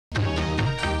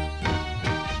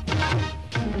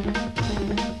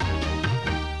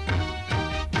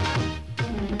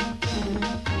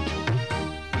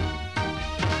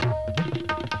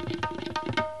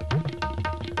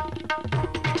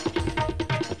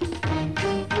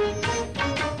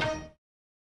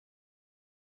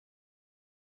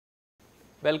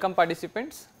Welcome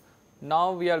participants.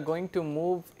 Now we are going to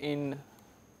move in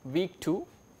week 2,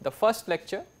 the first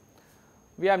lecture.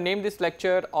 We have named this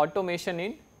lecture Automation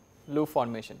in Loop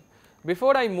Formation.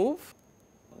 Before I move,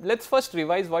 let us first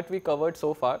revise what we covered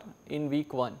so far in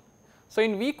week 1. So,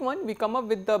 in week 1 we come up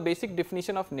with the basic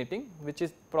definition of knitting, which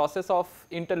is process of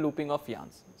interlooping of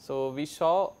yarns. So, we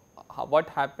saw what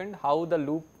happened, how the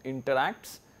loop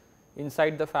interacts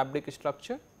inside the fabric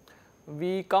structure.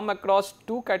 We come across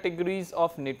two categories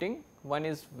of knitting, one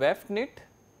is weft knit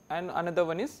and another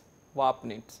one is warp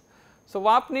knits. So,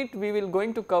 warp knit we will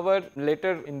going to cover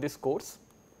later in this course.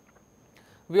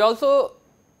 We also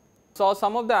saw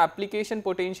some of the application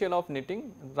potential of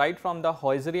knitting right from the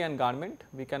hosiery and garment.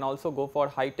 We can also go for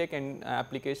high tech and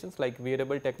applications like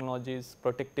wearable technologies,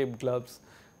 protective gloves,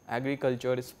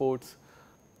 agriculture, sports.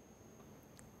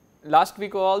 Last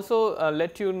week we also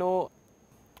let you know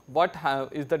what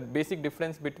is the basic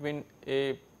difference between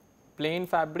a plain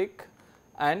fabric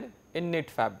and a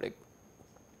knit fabric.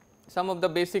 Some of the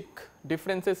basic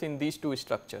differences in these two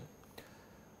structure.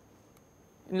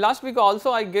 In last week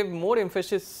also I gave more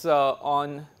emphasis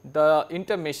on the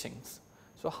intermeshings.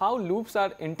 So, how loops are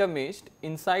intermeshed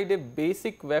inside a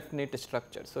basic weft knit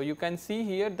structure. So, you can see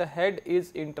here the head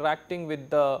is interacting with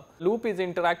the loop is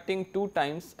interacting 2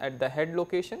 times at the head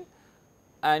location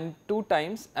and 2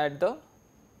 times at the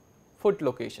foot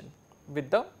location with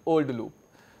the old loop.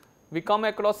 We come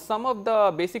across some of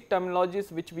the basic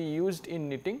terminologies which we used in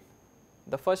knitting.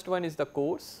 The first one is the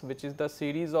course, which is the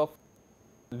series of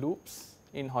loops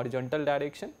in horizontal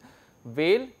direction.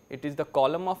 Wale, it is the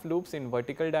column of loops in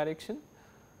vertical direction.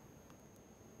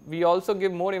 We also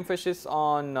give more emphasis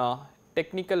on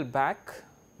technical back,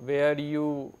 where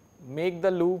you make the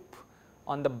loop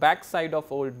on the back side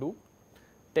of old loop.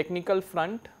 Technical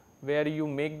front, where you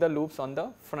make the loops on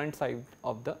the front side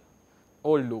of the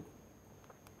old loop.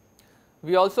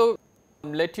 We also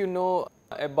let you know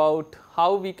about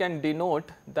how we can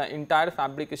denote the entire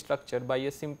fabric structure by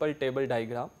a simple table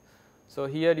diagram. So,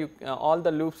 here you all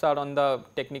the loops are on the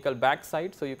technical back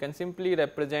side. So, you can simply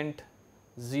represent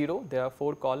 0, there are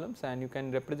 4 columns and you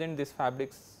can represent these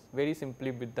fabrics very simply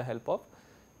with the help of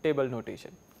table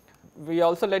notation. We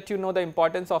also let you know the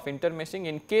importance of intermeshing.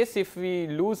 In case if we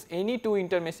lose any 2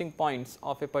 intermeshing points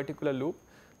of a particular loop,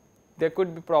 there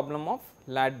could be problem of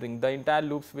laddering, the entire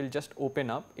loops will just open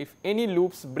up if any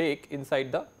loops break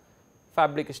inside the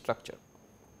fabric structure.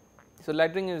 So,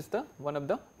 laddering is the one of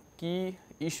the key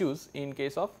issues in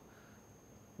case of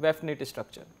weft knit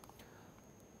structure.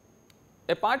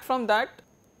 Apart from that,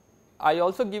 I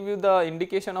also give you the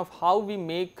indication of how we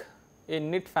make a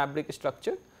knit fabric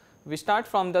structure. We start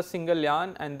from the single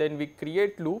yarn and then we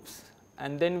create loops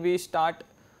and then we start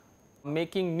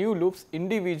making new loops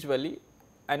individually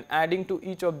and adding to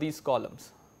each of these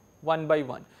columns one by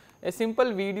one. A simple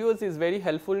videos is very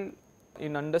helpful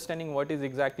in understanding what is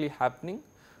exactly happening.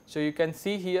 So, you can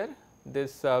see here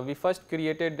this we first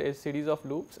created a series of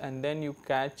loops and then you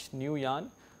catch new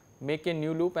yarn, make a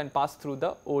new loop and pass through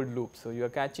the old loop. So, you are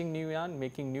catching new yarn,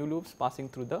 making new loops, passing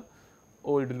through the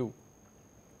old loop,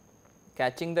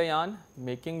 catching the yarn,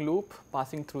 making loop,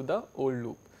 passing through the old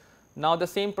loop. Now, the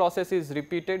same process is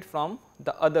repeated from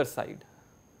the other side.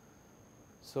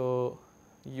 So,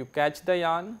 you catch the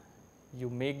yarn, you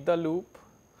make the loop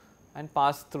and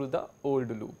pass through the old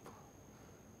loop.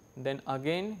 Then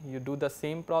again you do the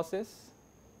same process,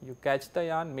 you catch the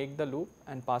yarn, make the loop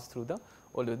and pass through the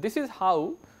old loop. This is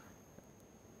how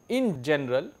in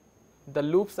general the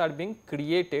loops are being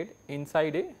created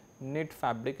inside a knit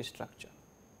fabric structure.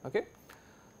 Okay.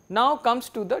 Now comes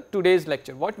to the today's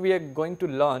lecture, what we are going to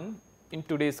learn in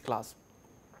today's class.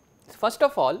 First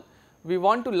of all, we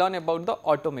want to learn about the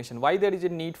automation, why there is a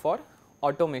need for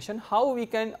automation, how we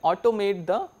can automate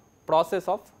the process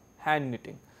of hand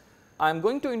knitting. I am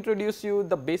going to introduce you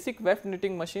the basic weft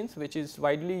knitting machines which is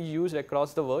widely used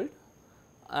across the world,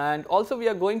 and also we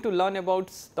are going to learn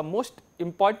about the most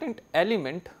important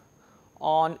element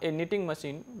on a knitting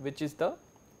machine, which is the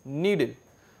needle.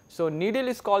 So, needle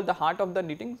is called the heart of the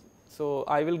knitting. So,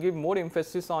 I will give more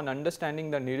emphasis on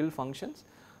understanding the needle functions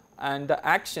and the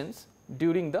actions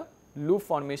during the loop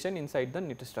formation inside the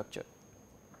knit structure.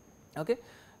 Okay.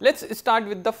 Let us start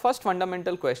with the first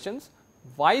fundamental questions.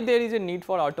 Why there is a need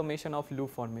for automation of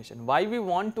loop formation, why we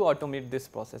want to automate this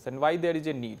process and why there is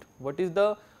a need, what is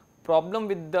the problem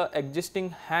with the existing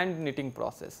hand knitting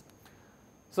process.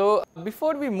 So,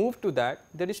 before we move to that,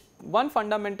 there is one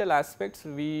fundamental aspect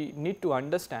we need to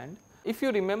understand. If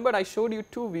you remember, I showed you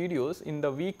 2 videos in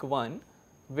the week 1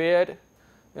 where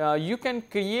you can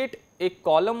create a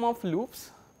column of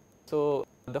loops. So,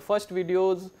 the first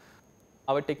videos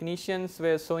our technicians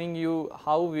were showing you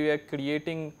how we were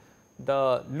creating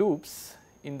the loops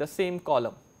in the same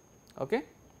column. Okay.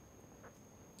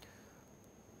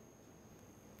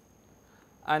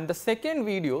 And the second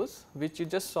videos which you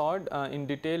just saw in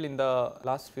detail in the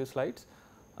last few slides,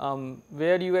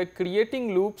 where you are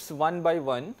creating loops one by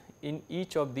one in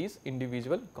each of these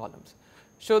individual columns.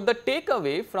 So, the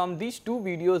takeaway from these two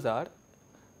videos are,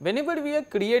 whenever we are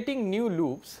creating new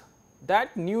loops,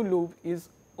 that new loop is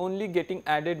only getting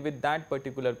added with that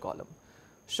particular column.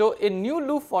 So, a new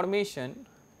loop formation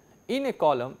in a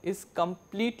column is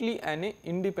completely an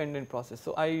independent process.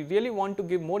 So, I really want to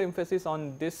give more emphasis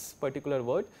on this particular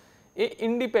word, a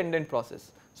independent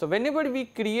process. So, whenever we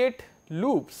create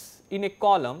loops in a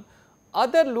column,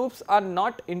 other loops are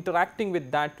not interacting with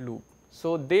that loop.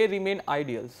 So, they remain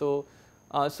ideal. So,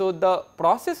 the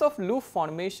process of loop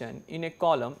formation in a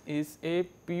column is a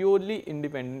purely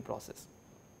independent process.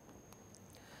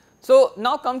 So,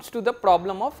 now comes to the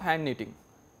problem of hand knitting.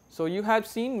 So, you have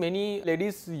seen many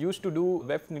ladies used to do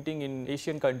weft knitting in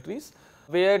Asian countries,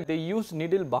 where they use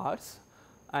needle bars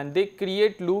and they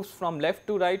create loops from left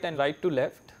to right and right to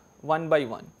left one by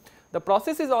one. The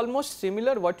process is almost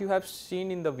similar what you have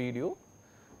seen in the video.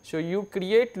 So, you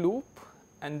create loop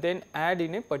and then add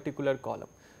in a particular column.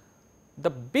 The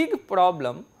big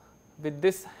problem with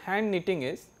this hand knitting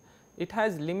is it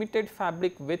has limited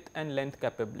fabric width and length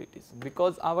capabilities,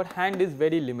 because our hand is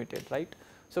very limited, right.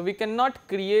 So, we cannot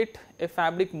create a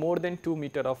fabric more than 2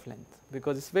 meter of length,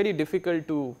 because it is very difficult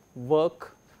to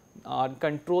work or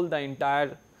control the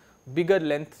entire bigger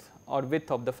length or width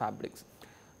of the fabrics.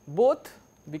 Both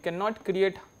we cannot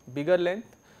create bigger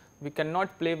length, we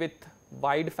cannot play with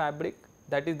wide fabric,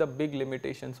 that is the big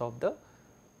limitations of the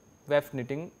weft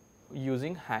knitting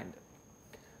using hand.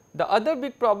 The other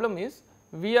big problem is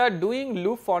we are doing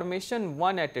loop formation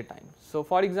one at a time. So,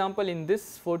 for example, in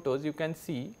this photos you can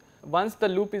see, once the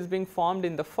loop is being formed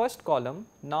in the first column,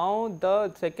 now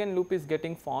the second loop is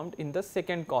getting formed in the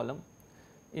second column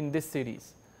in this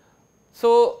series.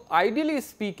 So, ideally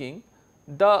speaking,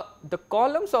 the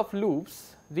columns of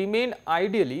loops remain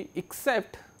ideally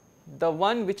except the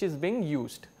one which is being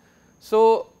used.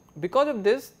 So, because of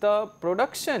this, the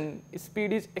production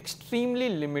speed is extremely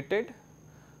limited.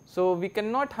 So, we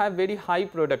cannot have very high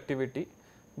productivity,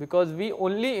 because we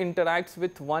only interacts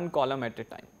with one column at a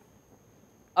time.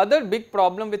 Other big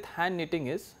problem with hand knitting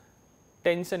is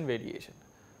tension variation.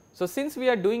 So, since we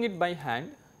are doing it by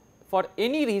hand, for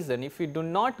any reason if we do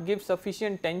not give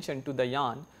sufficient tension to the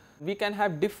yarn, we can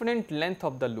have different length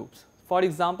of the loops. For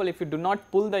example, if you do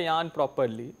not pull the yarn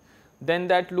properly, then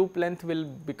that loop length will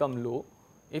become low.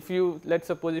 If you, let us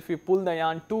suppose, if you pull the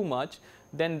yarn too much,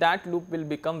 then that loop will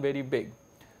become very big.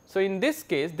 So, in this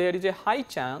case there is a high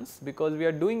chance, because we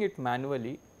are doing it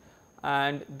manually,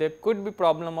 and there could be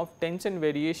problem of tension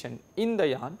variation in the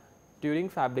yarn during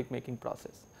fabric making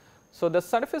process. So, the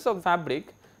surface of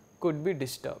fabric could be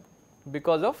disturbed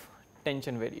because of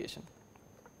tension variation.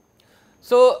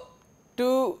 So,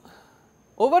 to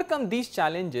overcome these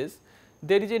challenges,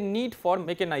 there is a need for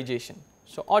mechanization.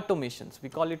 So, automations, we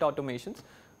call it automations.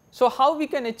 So, how we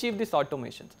can achieve these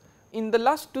automations? In the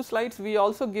last two slides we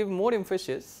also give more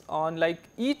emphasis on, like,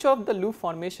 each of the loop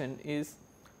formation is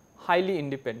highly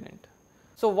independent.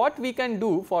 So, what we can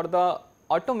do for the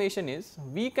automation is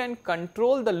we can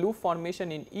control the loop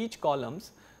formation in each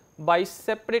columns by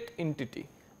separate entity,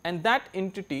 and that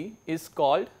entity is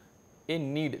called a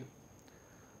needle.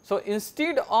 So,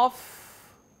 instead of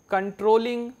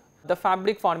controlling the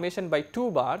fabric formation by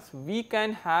 2 bars, we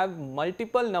can have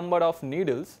multiple number of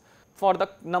needles for the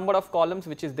number of columns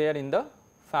which is there in the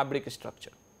fabric structure.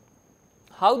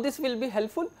 How this will be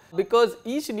helpful? Because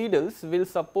each needles will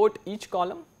support each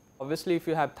column. Obviously, if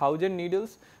you have 1000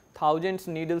 needles, thousands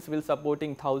needles will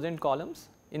supporting 1000 columns.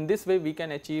 In this way we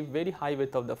can achieve very high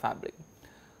width of the fabric.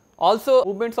 Also,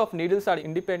 movements of needles are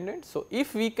independent. So,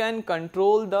 if we can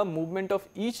control the movement of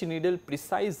each needle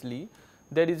precisely,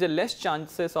 there is a less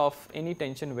chances of any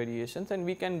tension variations, and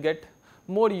we can get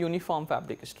more uniform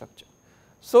fabric structure.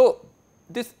 So,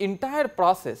 this entire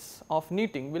process of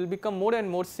knitting will become more and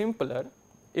more simpler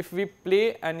if we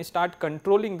play and start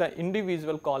controlling the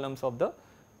individual columns of the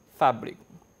fabric.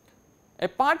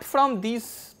 Apart from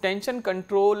these tension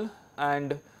control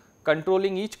and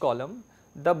controlling each column,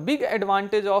 the big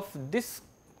advantage of this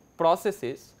process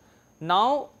is,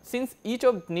 now since each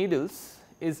of needles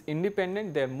is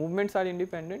independent, their movements are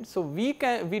independent. So, we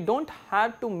do not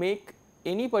have to make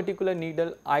any particular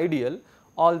needle ideal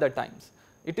all the times.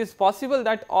 It is possible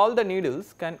that all the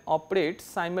needles can operate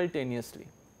simultaneously.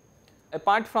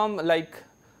 Apart from, like,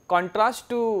 contrast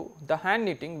to the hand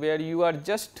knitting, where you are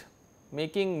just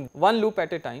making one loop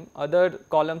at a time, other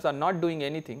columns are not doing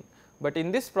anything, but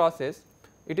in this process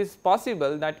it is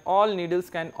possible that all needles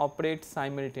can operate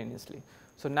simultaneously.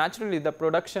 So, naturally the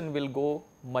production will go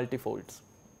multifolds.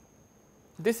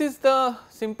 This is the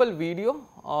simple video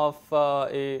of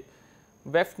a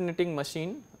weft knitting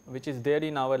machine which is there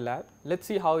in our lab. Let us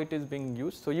see how it is being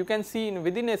used. So, you can see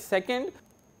within a second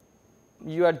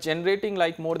you are generating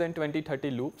like more than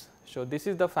 20-30 loops. So, this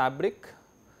is the fabric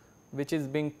which is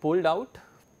being pulled out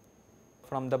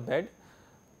from the bed,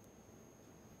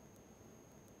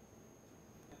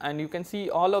 and you can see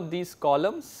all of these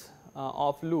columns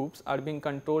of loops are being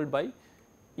controlled by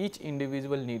each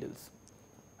individual needles.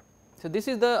 So, this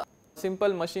is the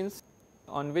simple machines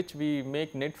on which we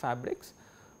make knit fabrics.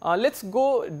 Let us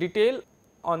go detail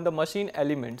on the machine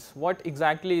elements, what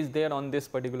exactly is there on this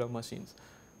particular machines.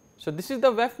 So, this is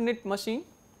the weft knit machine,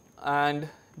 and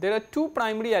there are two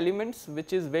primary elements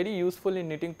which is very useful in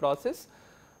knitting process.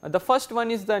 The first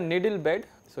one is the needle bed.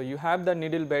 So, you have the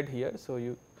needle bed here. So,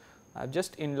 you have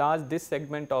just enlarged this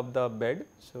segment of the bed.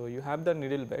 So, you have the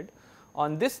needle bed.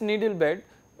 On this needle bed,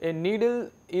 a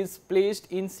needle is placed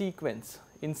in sequence,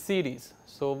 in series.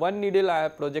 So, one needle I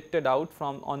have projected out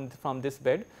from this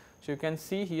bed. So, you can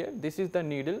see here this is the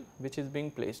needle which is being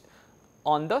placed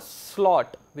on the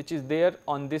slot which is there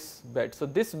on this bed. So,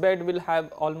 this bed will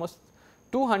have almost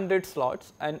 200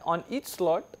 slots, and on each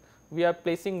slot we are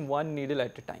placing one needle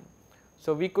at a time.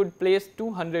 So, we could place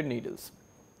 200 needles.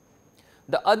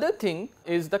 The other thing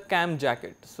is the cam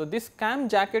jacket. So, this cam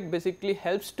jacket basically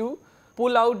helps to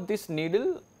pull out this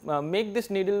needle, make this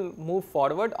needle move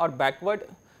forward or backward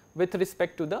with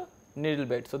respect to the needle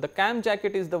bed. So, the cam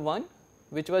jacket is the one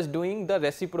which was doing the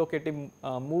reciprocative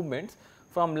movements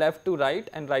from left to right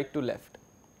and right to left.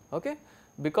 Okay.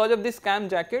 Because of this cam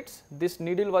jackets, this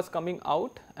needle was coming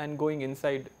out and going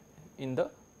inside in the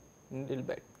needle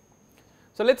bed.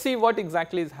 So, let us see what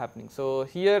exactly is happening. So,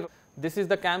 here this is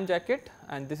the cam jacket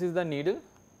and this is the needle.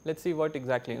 Let us see what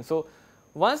exactly is. So,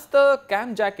 once the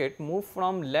cam jacket move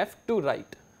from left to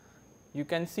right, you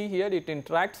can see here it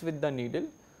interacts with the needle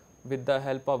with the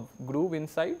help of groove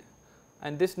inside,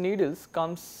 and this needles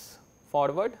comes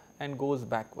forward and goes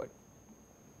backward.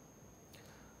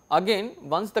 Again,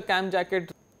 once the cam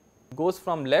jacket goes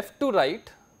from left to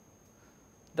right,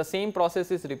 the same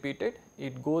process is repeated.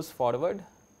 It goes forward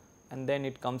and then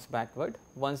it comes backward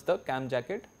once the cam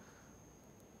jacket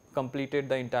completed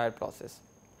the entire process.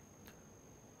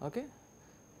 Okay.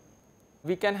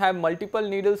 We can have multiple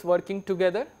needles working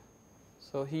together.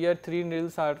 So, here 3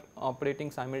 needles are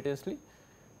operating simultaneously.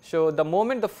 So, the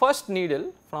moment the first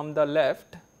needle from the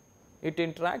left, it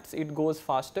interacts, it goes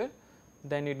faster,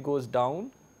 then it goes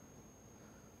down.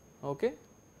 Okay.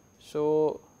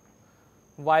 So,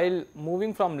 while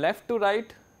moving from left to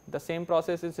right, the same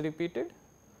process is repeated,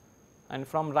 and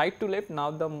from right to left, now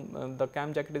the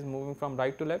cam jacket is moving from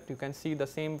right to left. You can see the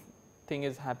same thing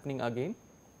is happening again.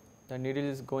 The needle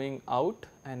is going out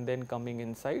and then coming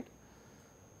inside.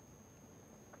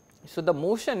 So, the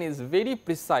motion is very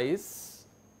precise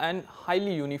and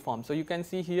highly uniform. So, you can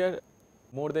see here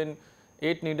more than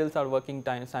 8 needles are working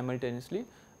simultaneously,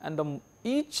 and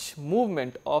each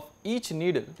movement of each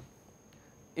needle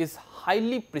is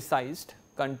highly precise,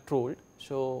 controlled.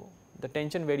 So, the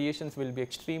tension variations will be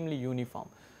extremely uniform.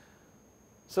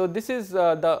 So, this is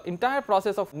the entire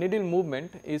process of needle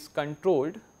movement is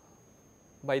controlled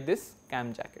by this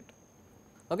cam jacket.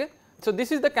 Okay. So,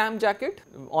 this is the cam jacket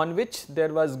on which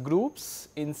there was grooves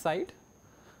inside,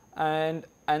 and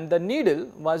the needle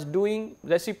was doing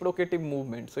reciprocative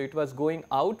movement. So, it was going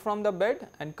out from the bed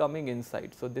and coming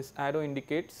inside. So, this arrow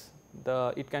indicates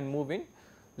it can move in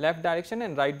left direction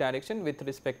and right direction with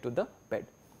respect to the bed.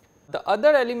 The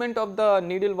other element of the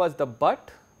needle was the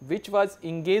butt, which was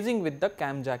engaging with the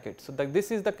cam jacket. So, this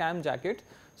is the cam jacket.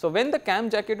 So, when the cam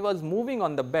jacket was moving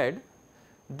on the bed,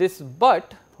 this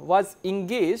butt was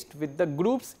engaged with the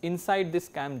grooves inside this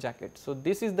cam jacket. So,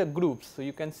 this is the grooves. So,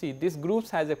 you can see this grooves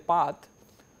has a path,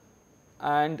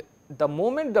 and the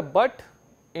moment the butt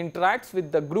interacts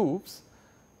with the grooves,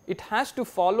 it has to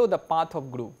follow the path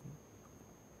of groove.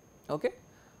 Okay.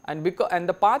 And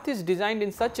the path is designed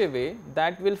in such a way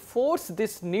that will force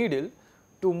this needle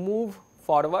to move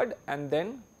forward and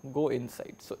then go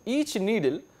inside. So, each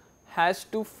needle has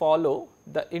to follow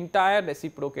the entire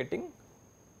reciprocating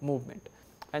movement,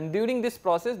 and during this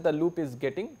process the loop is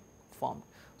getting formed.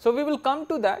 So, we will come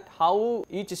to that how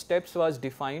each steps was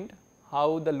defined,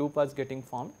 how the loop was getting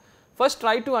formed. First,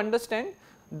 try to understand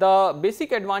the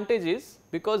basic advantage is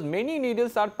because many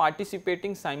needles are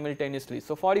participating simultaneously.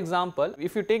 So, for example,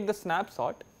 if you take the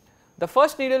snapshot, The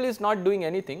first needle is not doing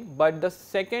anything, but the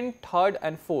second, third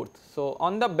and fourth. So,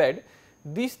 on the bed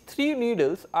these 3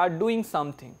 needles are doing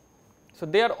something. So,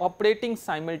 they are operating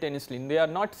simultaneously, they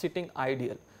are not sitting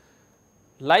ideal.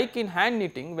 Like in hand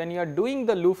knitting, when you are doing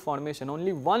the loop formation,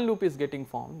 only one loop is getting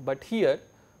formed, but here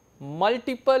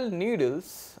multiple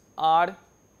needles are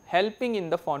helping in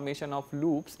the formation of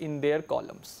loops in their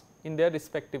columns, in their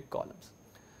respective columns.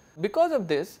 Because of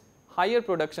this, higher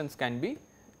productions can be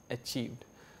achieved.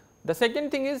 The second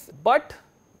thing is butt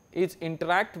is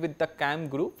interact with the cam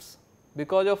groups,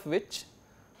 because of which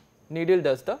needle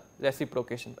does the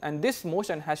reciprocation, and this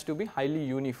motion has to be highly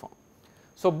uniform.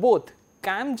 So, both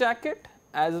cam jacket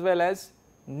as well as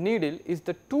needle is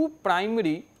the 2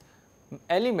 primary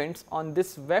elements on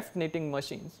this weft knitting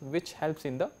machines which helps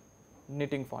in the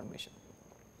knitting formation.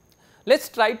 Let us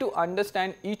try to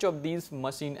understand each of these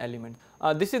machine elements.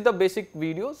 This is the basic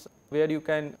videos where you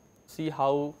can see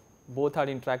how both are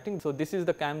interacting. So, this is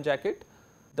the cam jacket,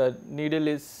 the needle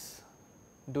is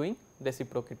doing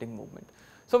reciprocating movement.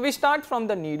 So, we start from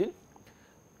the needle.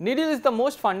 Needle is the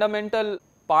most fundamental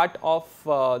part of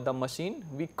the machine.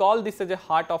 We call this as a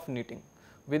heart of knitting.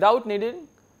 Without needle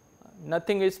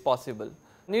nothing is possible.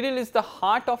 Needle is the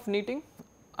heart of knitting,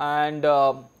 and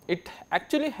it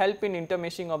actually help in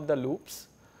intermeshing of the loops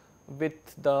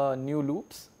with the new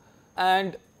loops,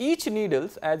 and each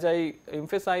needles, as I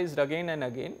emphasized again and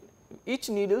again, each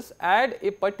needles add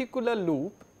a particular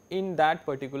loop in that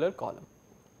particular column.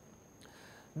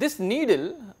 This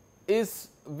needle is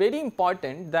very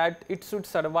important that it should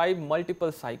survive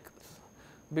multiple cycles,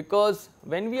 because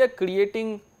when we are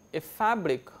creating a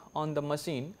fabric on the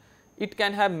machine, it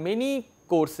can have many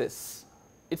courses.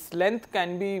 Its length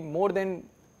can be more than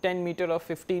 10 meter or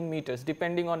 15 meters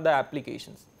depending on the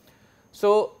applications.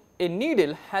 So, a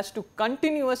needle has to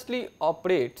continuously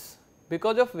operates,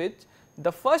 because of which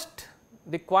the first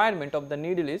requirement of the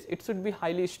needle is it should be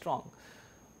highly strong.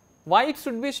 Why it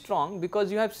should be strong?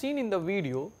 Because you have seen in the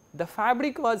video the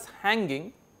fabric was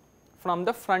hanging from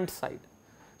the front side.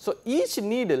 So, each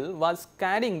needle was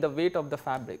carrying the weight of the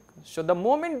fabric. So, the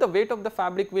moment the weight of the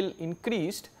fabric will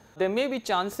increase, there may be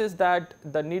chances that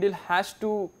the needle has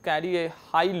to carry a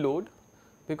high load,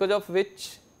 because of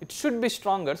which it should be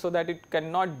stronger so that it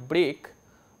cannot break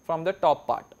from the top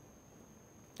part.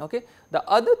 Okay. The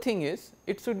other thing is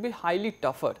it should be highly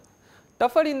tougher.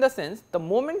 Tougher in the sense, the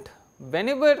moment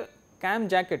whenever cam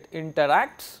jacket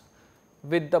interacts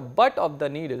with the butt of the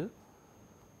needle,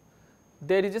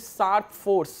 there is a sharp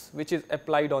force which is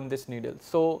applied on this needle.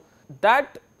 So,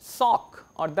 that shock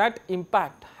or that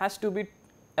impact has to be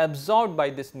absorbed by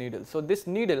this needle. So, this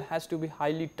needle has to be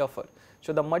highly tougher.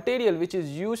 So, the material which is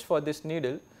used for this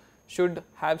needle should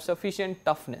have sufficient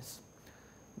toughness.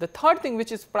 The third thing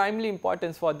which is primarily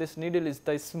important for this needle is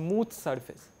the smooth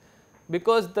surface,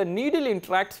 because the needle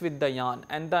interacts with the yarn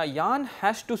and the yarn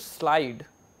has to slide.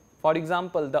 For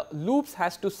example, the loops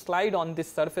has to slide on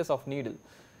this surface of needle.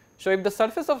 So, if the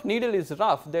surface of needle is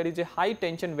rough, there is a high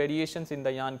tension variations in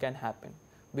the yarn can happen.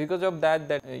 Because of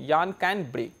that, yarn can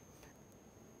break.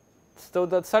 So,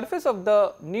 the surface of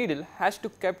the needle has to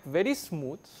kept very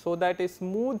smooth, so that a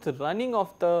smooth running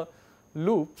of the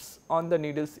loops on the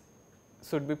needles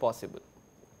should be possible.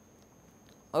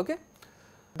 Okay.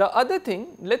 The other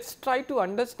thing, let us try to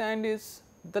understand is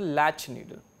the latch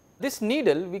needle. This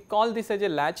needle, we call this as a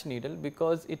latch needle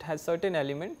because it has certain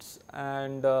elements,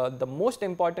 and the most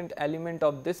important element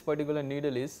of this particular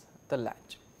needle is the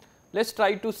latch. Let us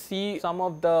try to see some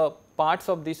of the parts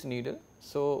of this needle.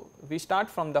 So, we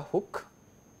start from the hook.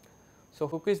 So,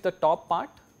 hook is the top part,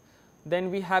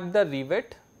 then we have the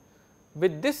rivet.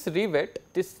 With this rivet,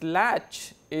 this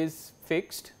latch is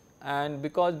fixed, and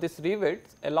because this rivet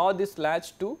allow this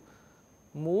latch to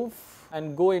move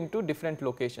and go into different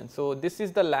locations. So, this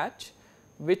is the latch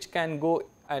which can go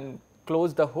and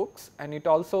close the hooks, and it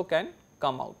also can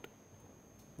come out.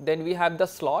 Then we have the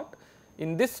slot.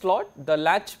 In this slot, the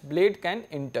latch blade can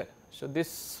enter. So, this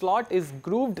slot is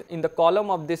grooved in the column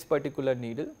of this particular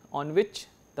needle on which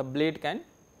the blade can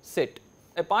sit.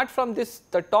 Apart from this,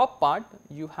 the top part,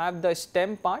 you have the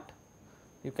stem part.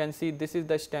 You can see this is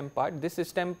the stem part. This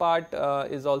stem part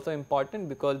is also important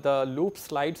because the loop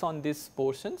slides on these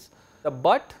portions. The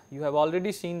butt, you have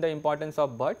already seen the importance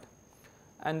of butt,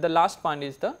 and the last part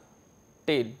is the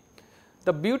tail.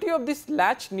 The beauty of this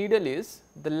latch needle is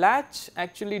the latch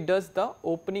actually does the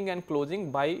opening and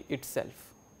closing by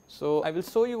itself. So, I will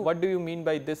show you what do you mean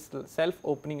by this self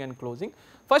opening and closing.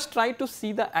 First, try to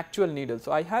see the actual needle.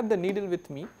 So, I have the needle with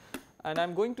me and I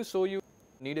am going to show you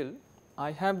needle.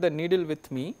 I have the needle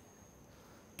with me,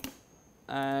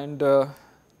 and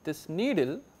this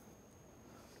needle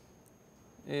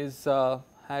is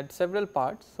had several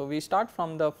parts. So, we start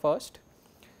from the first.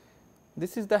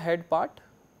 This is the head part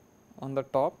on the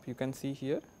top, you can see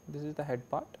here, this is the head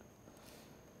part.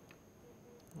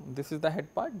 This is the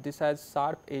head part, this has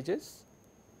sharp edges,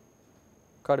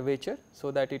 curvature,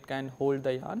 so that it can hold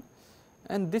the yarn,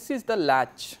 and this is the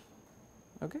latch.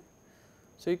 Okay.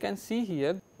 So, you can see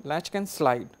here latch can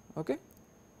slide. Okay.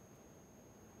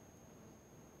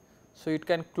 So, it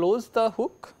can close the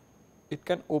hook, it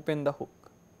can open the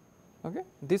hook. Okay.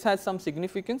 This has some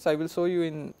significance, I will show you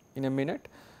in a minute,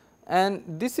 and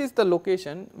this is the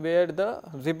location where the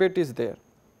rivet is there.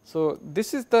 So,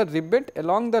 this is the rivet,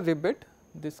 along the rivet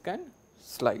this can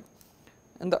slide,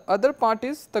 and the other part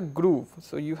is the groove.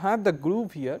 So, you have the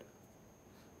groove here.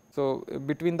 So,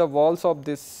 between the walls of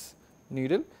this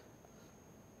needle,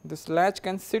 this latch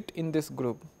can sit in this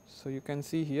groove. So, you can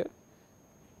see here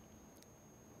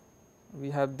we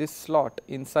have this slot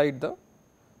inside the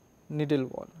needle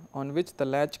wall on which the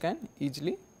latch can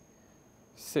easily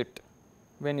sit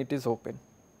when it is open.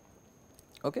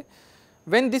 Okay.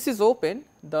 When this is open,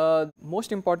 the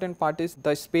most important part is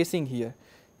the spacing here.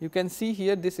 You can see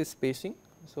here this is spacing.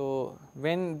 So,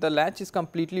 when the latch is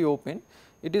completely open,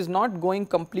 it is not going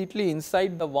completely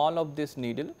inside the wall of this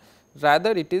needle,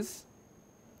 rather it is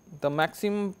the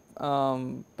maximum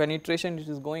penetration, it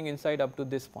is going inside up to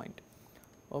this point.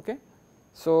 Okay.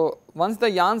 So, once the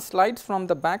yarn slides from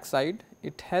the back side,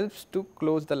 it helps to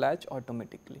close the latch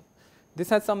automatically. This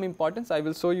has some importance, I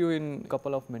will show you in a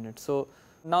couple of minutes. So,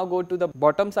 now go to the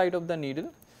bottom side of the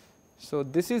needle. So,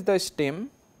 this is the stem,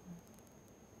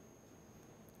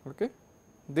 okay,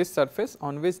 this surface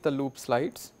on which the loop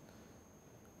slides,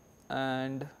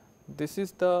 and this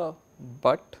is the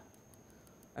butt,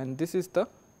 and this is the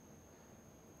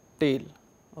tail.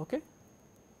 Okay.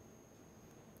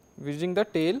 Using the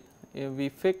tail, we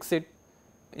fix it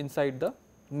inside the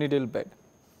needle bed.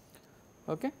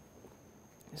 Okay.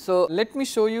 So, let me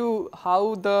show you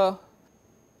how the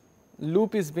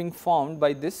loop is being formed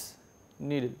by this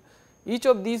needle. Each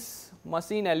of these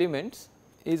machine elements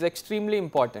is extremely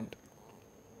important.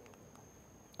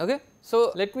 Okay.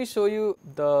 So, let me show you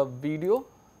the video.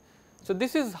 So,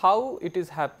 this is how it is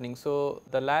happening. So,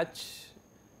 the latch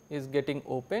is getting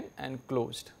open and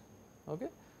closed. Okay.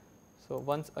 So,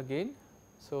 once again,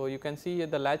 so you can see here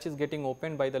the latch is getting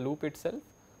opened by the loop itself,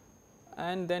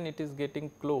 and then it is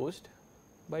getting closed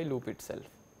by loop itself.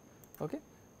 Okay.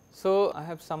 So, I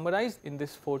have summarized in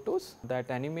this photos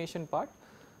that animation part.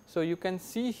 So, you can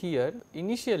see here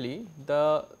initially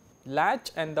the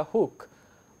latch and the hook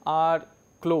are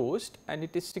closed and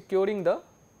it is securing the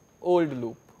old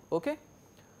loop. Okay.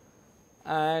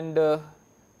 And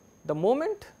the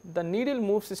moment the needle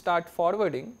moves start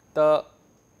forwarding, the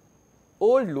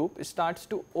old loop starts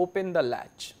to open the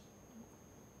latch.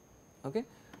 Okay.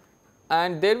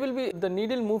 And there will be, the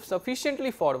needle moves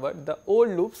sufficiently forward, the old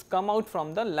loops come out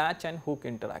from the latch and hook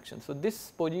interaction. So,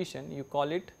 this position you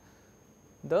call it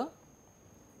the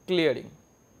clearing.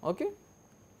 Okay.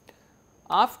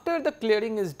 After the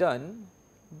clearing is done,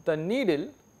 the needle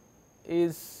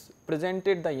is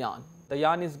presented the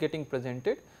yarn is getting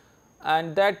presented,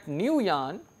 and that new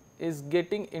yarn is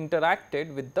getting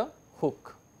interacted with the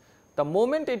hook. The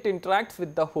moment it interacts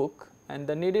with the hook and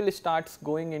the needle starts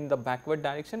going in the backward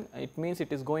direction, it means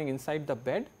it is going inside the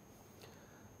bed.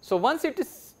 So, once it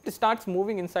starts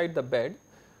moving inside the bed,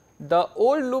 the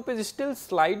old loop is still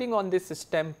sliding on this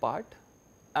stem part,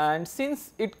 and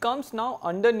since it comes now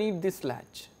underneath this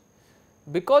latch,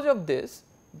 because of this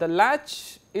the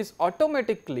latch is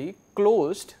automatically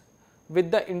closed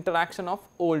with the interaction of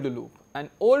old loop, and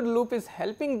old loop is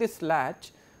helping this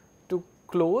latch to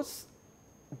close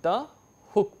the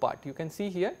hook part. You can see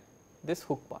here this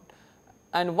hook part,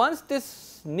 and once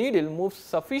this needle moves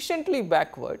sufficiently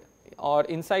backward or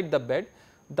inside the bed,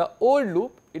 the old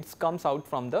loop comes out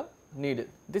from the needle.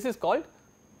 This is called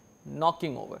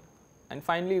knocking over, and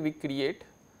finally we create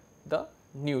the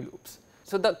new loops.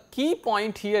 So, the key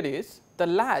point here is the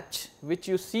latch which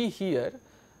you see here,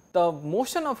 the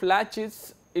motion of latch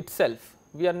is itself,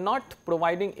 we are not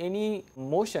providing any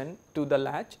motion to the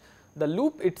latch, the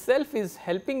loop itself is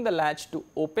helping the latch to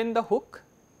open the hook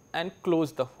and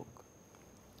close the hook.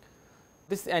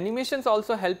 This animations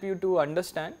also help you to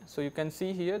understand. So, you can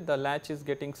see here the latch is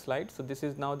getting slide. So, this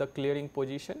is now the clearing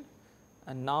position,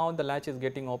 and now the latch is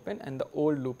getting open and the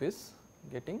old loop is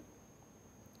getting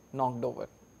knocked over.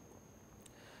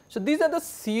 So, these are the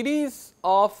series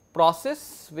of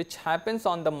process which happens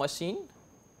on the machine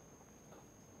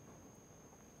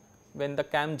when the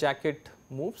cam jacket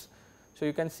moves. So,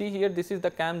 you can see here this is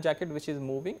the cam jacket which is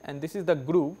moving, and this is the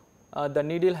groove the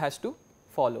needle has to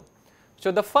follow.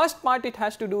 So, the first part it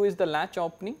has to do is the latch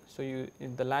opening. So,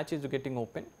 the latch is getting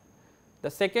open.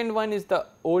 The second one is the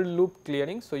old loop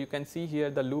clearing. So, you can see here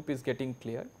the loop is getting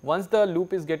cleared. Once the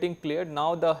loop is getting cleared,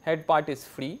 now the head part is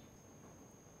free,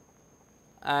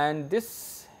 and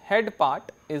this head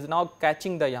part is now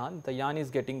catching the yarn is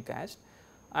getting catched,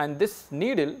 and this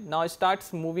needle now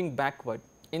starts moving backward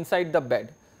inside the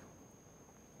bed.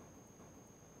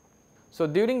 So,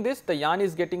 during this the yarn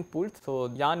is getting pulled. So,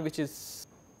 yarn which is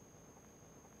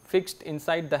fixed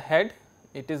inside the head,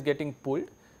 it is getting pulled.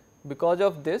 Because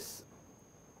of this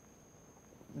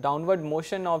downward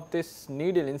motion of this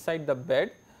needle inside the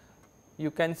bed,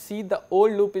 you can see the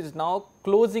old loop is now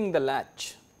closing the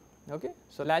latch. Okay.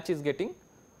 So, latch is getting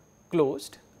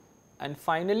closed, and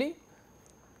finally,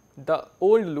 the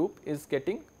old loop is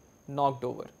getting knocked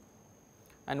over,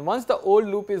 and once the old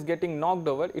loop is getting knocked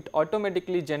over, it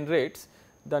automatically generates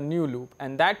the new loop,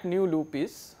 and that new loop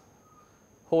is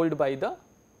held by the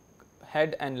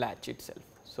head and latch itself.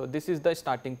 So, this is the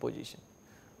starting position.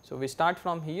 So, we start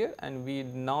from here, and we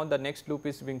now the next loop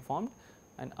is being formed,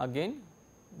 and again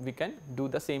we can do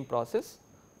the same process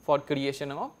for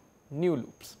creation of new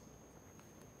loops.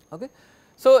 Okay.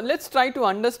 So, let us try to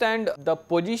understand the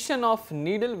position of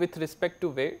needle with respect to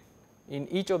weight in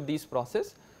each of these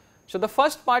processes. So, the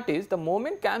first part is the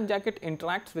moment cam jacket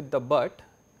interacts with the butt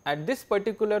at this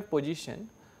particular position,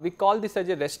 we call this as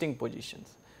a resting position.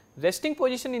 Resting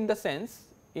position in the sense,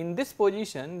 in this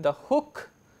position the hook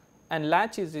and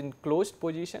latch is in closed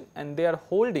position and they are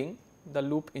holding the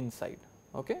loop inside.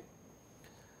 Okay.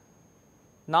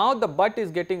 Now, the butt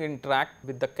is getting interact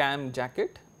with the cam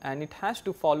jacket and it has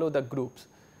to follow the grooves.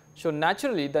 So,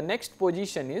 naturally the next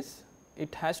position is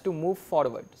it has to move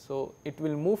forward. So, it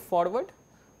will move forward.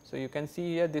 So, you can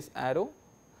see here this arrow.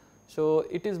 So,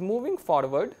 it is moving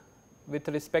forward with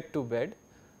respect to bed.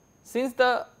 Since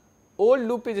the old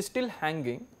loop is still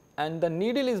hanging and the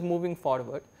needle is moving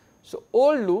forward, so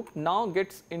old loop now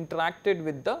gets interacted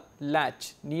with the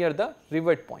latch near the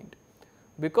rivet point.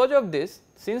 Because of this,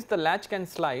 since the latch can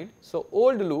slide, so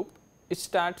old loop it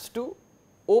starts to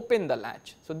open the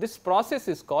latch. So, this process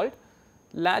is called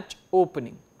latch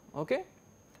opening. Okay.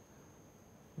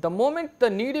 The moment the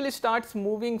needle starts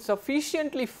moving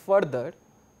sufficiently further,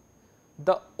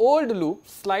 the old loop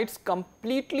slides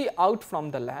completely out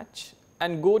from the latch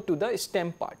and go to the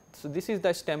stem part. So, this is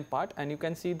the stem part and you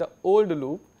can see the old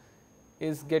loop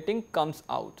is comes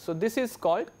out. So, this is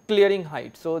called clearing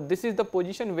height. So, this is the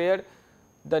position where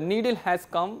the needle has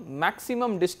come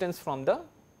maximum distance from the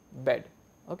bed.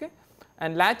 Okay.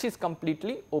 And latch is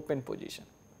completely open position.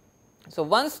 So,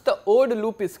 once the old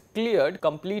loop is cleared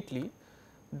completely,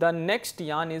 the next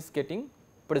yarn is getting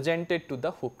presented to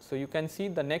the hook. So, you can see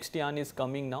the next yarn is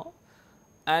coming now,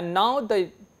 and now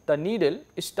the needle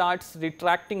starts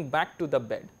retracting back to the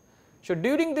bed. So,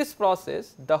 during this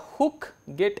process the hook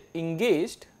get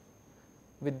engaged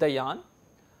with the yarn,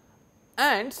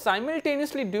 and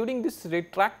simultaneously during this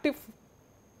retractive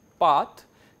path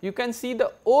you can see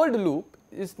the old loop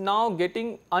is now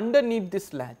getting underneath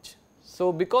this latch.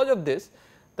 So, because of this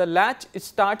the latch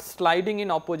starts sliding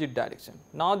in opposite direction.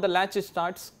 Now, the latch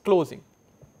starts closing.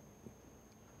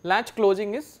 Latch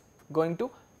closing is going to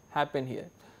happen here.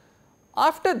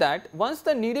 After that, once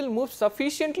the needle moves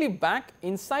sufficiently back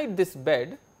inside this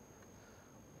bed,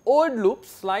 old loop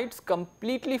slides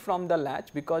completely from the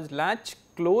latch, because latch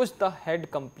closed the head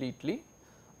completely,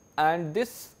 and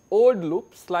this old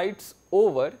loop slides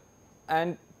over,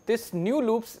 and this new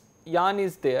loop's yarn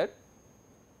is there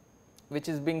which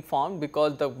is being formed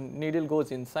because the needle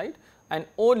goes inside, and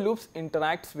old loops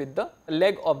interacts with the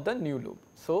leg of the new loop.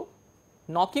 So,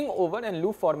 knocking over and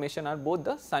loop formation are both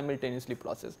the simultaneously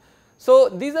process. So,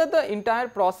 these are the entire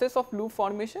process of loop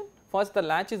formation. First the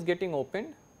latch is getting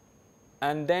opened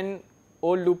and then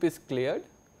old loop is cleared.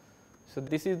 So,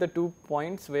 this is the 2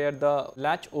 points where the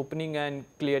latch opening and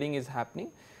clearing is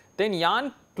happening. Then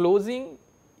yarn closing,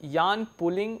 yarn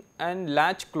pulling and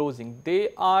latch closing,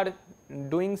 they are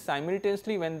doing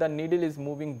simultaneously when the needle is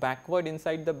moving backward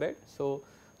inside the bed. So,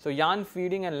 yarn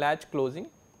feeding and latch closing,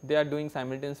 they are doing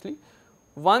simultaneously.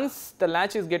 Once the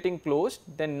latch is getting closed,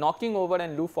 then knocking over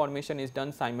and loop formation is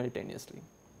done simultaneously.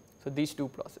 So, these two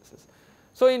processes.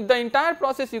 So, in the entire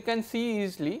process you can see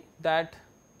easily that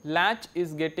latch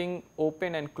is getting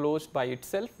open and closed by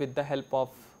itself with the help of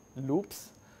loops,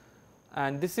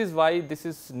 and this is why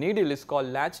this needle is called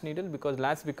latch needle, because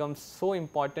latch becomes so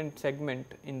important segment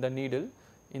in the needle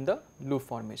in the loop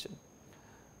formation.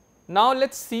 Now, let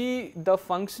us see the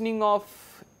functioning of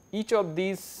each of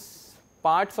these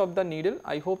parts of the needle.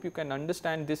 I hope you can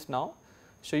understand this now.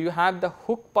 So, you have the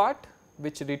hook part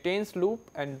which retains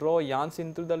loop and draw yarns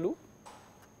into the loop.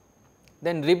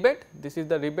 Then rivet, this is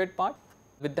the rivet part.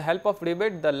 With the help of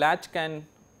rivet, the latch can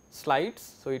slide,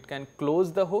 so it can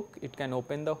close the hook, it can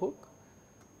open the hook.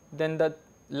 Then the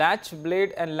latch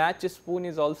blade and latch spoon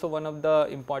is also one of the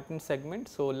important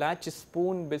segments. So, latch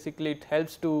spoon basically it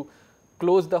helps to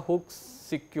close the hooks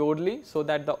securely, so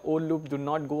that the old loop do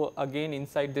not go again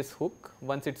inside this hook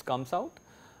once it comes out.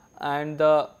 And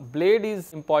the blade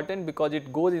is important because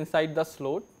it goes inside the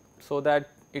slot, so that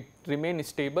it remains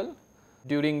stable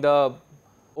during the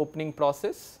opening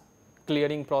process,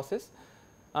 clearing process.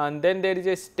 And then there is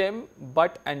a stem,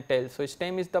 butt and tail. So,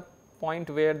 stem is the point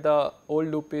where the old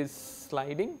loop is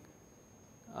sliding,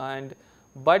 and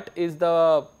butt is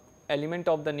the element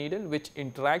of the needle which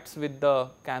interacts with the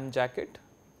cam jacket,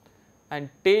 and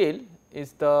tail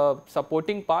is the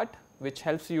supporting part which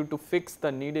helps you to fix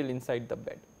the needle inside the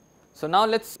bed. So, now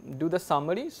let us do the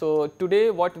summary. So,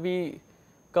 today what we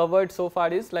covered so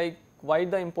far is like why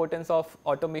the importance of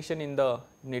automation in the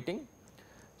knitting.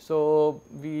 So,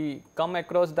 we come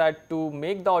across that to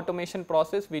make the automation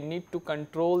process, we need to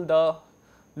control the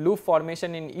loop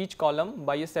formation in each column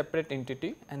by a separate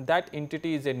entity, and that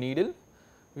entity is a needle.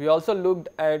 We also looked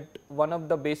at one of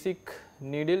the basic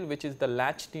needle, which is the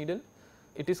latch needle.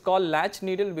 It is called latch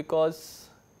needle because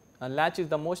latch is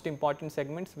the most important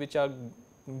segments which are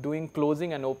doing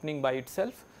closing and opening by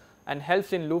itself and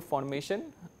helps in loop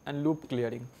formation and loop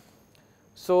clearing.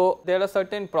 So, there are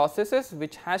certain processes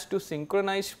which has to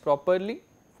synchronize properly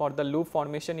for the loop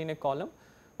formation in a column.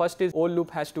 First is old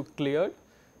loop has to clear,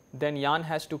 then yarn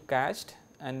has to cast,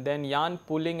 and then yarn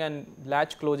pulling and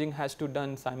latch closing has to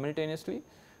done simultaneously.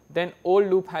 Then old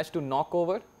loop has to knock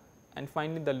over, and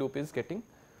finally the loop is getting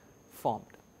formed.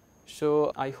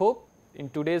 So, I hope in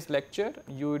today's lecture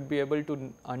you would be able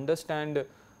to understand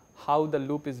how the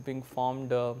loop is being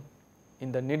formed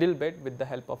in the needle bed with the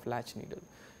help of latch needle.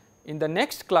 In the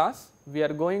next class, we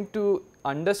are going to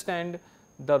understand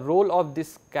the role of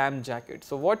this cam jacket.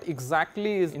 So, what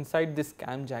exactly is inside this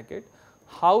cam jacket,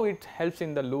 how it helps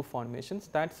in the loop formations,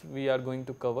 that we are going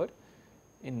to cover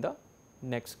in the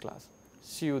next class.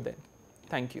 See you then.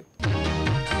 Thank you.